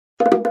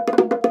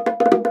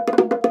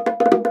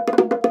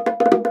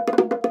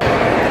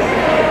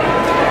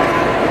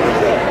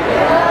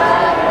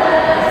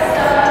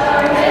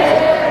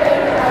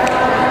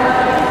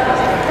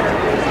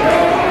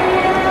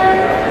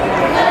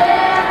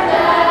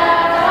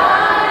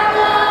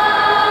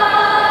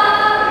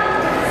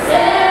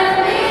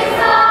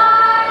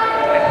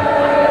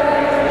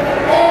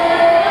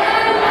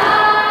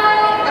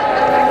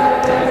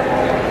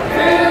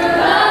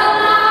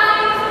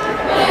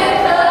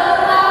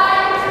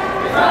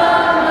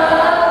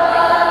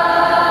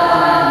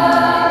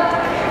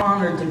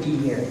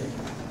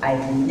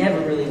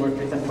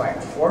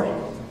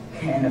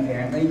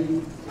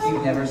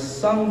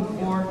sung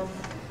before,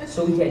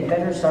 so we had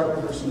better start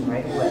rehearsing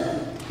right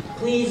away.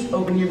 Please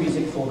open your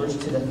music folders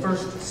to the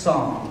first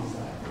song.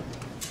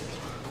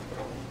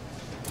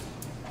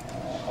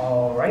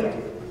 All right,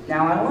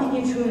 now I want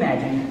you to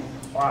imagine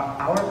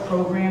our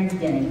program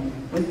beginning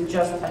with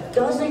just a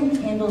dozen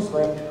candles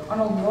lit on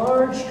a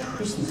large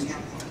Christmas tree.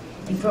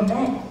 And from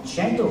that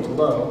gentle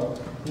glow,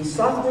 we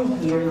softly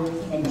hear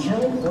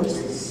angelic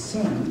voices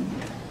sing.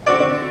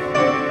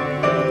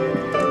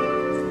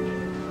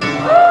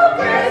 Oh,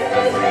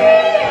 Christmas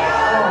tree!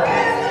 Oh,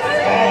 Christmas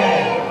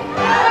tree!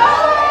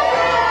 Oh,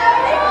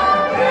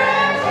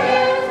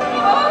 branches!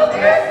 Oh,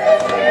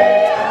 Christmas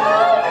tree!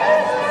 Oh,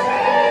 Christmas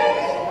tree!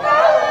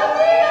 How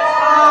lovely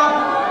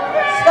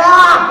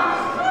Stop!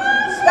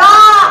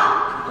 Stop!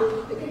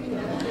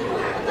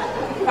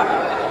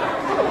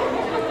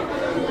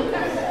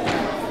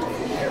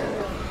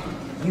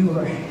 You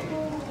are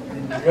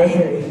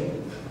very,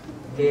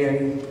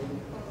 very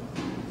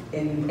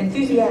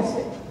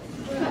enthusiastic.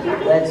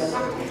 Let's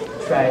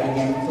try it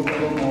again with a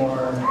little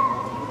more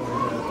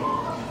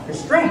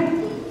restraint.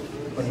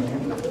 What do you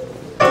think?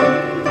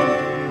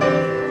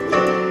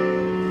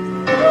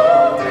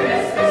 Oh,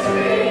 Christmas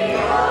tree!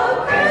 Oh,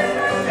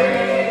 Christmas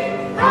tree!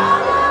 How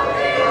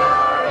lovely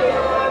are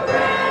your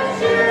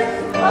branches!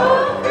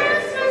 Oh,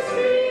 Christmas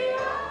tree!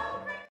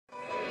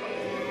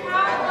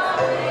 How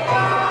lovely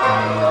are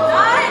your...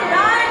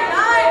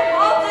 Nine,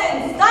 Walton!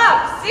 Stop!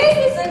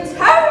 Cease and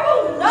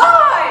terrible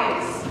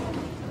noise!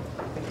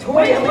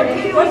 Victoria,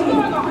 What's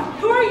going on?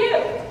 Who are you?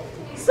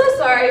 So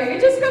sorry, we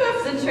just got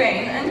off the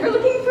train and we're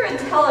looking for a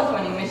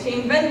telephoning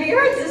machine when we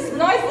heard this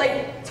noise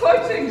like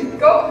tortured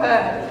goat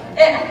herd.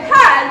 It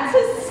had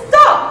to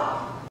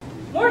stop!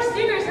 More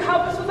singers to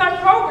help us with our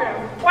program.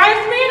 Why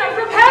is manna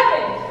from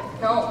heaven?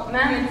 No,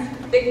 ma'am, it's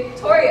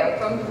Victoria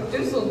from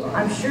Dusseldorf.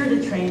 I'm sure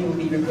the train will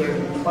be repaired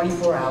in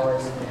 24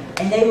 hours,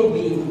 and they will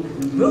be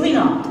moving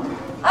on.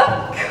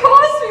 Of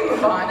course we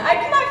move on. I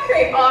cannot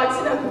create ox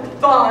in a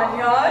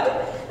barnyard.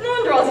 No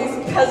wonder all these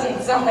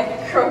peasants sound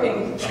like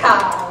croaking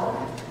cow.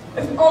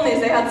 If only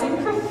they had some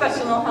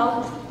professional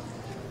help.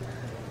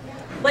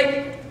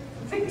 Like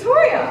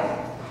Victoria.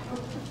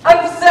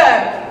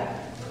 Observe.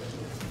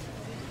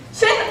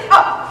 Chin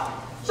up,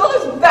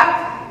 shoulders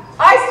back,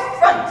 eyes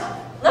front,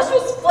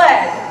 nostrils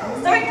flared,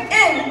 stomach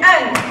in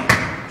and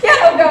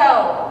piano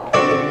girl.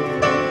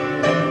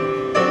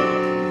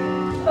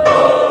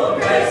 Oh,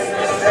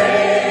 Christmas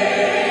tree.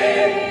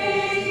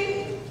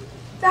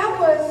 That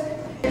was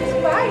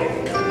inspiring.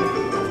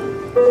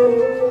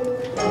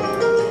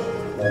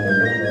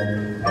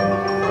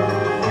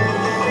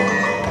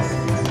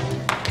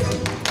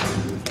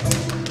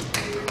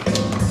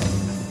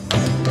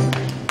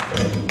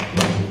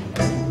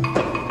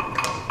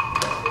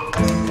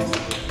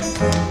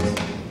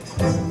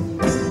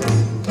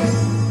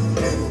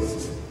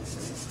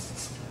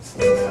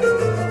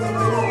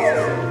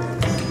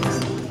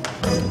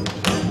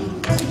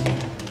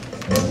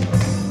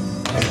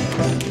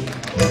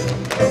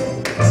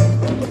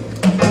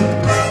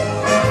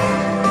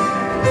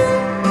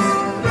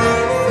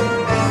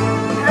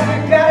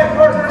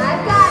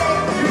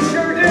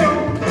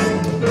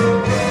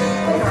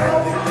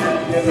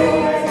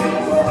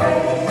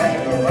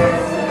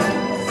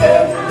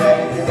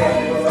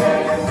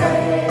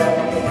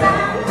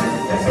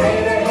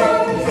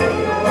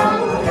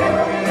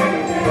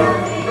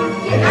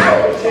 Get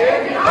out of the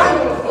chair, get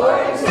on the floor,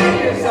 and stand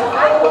yourself. I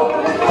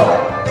open the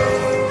door.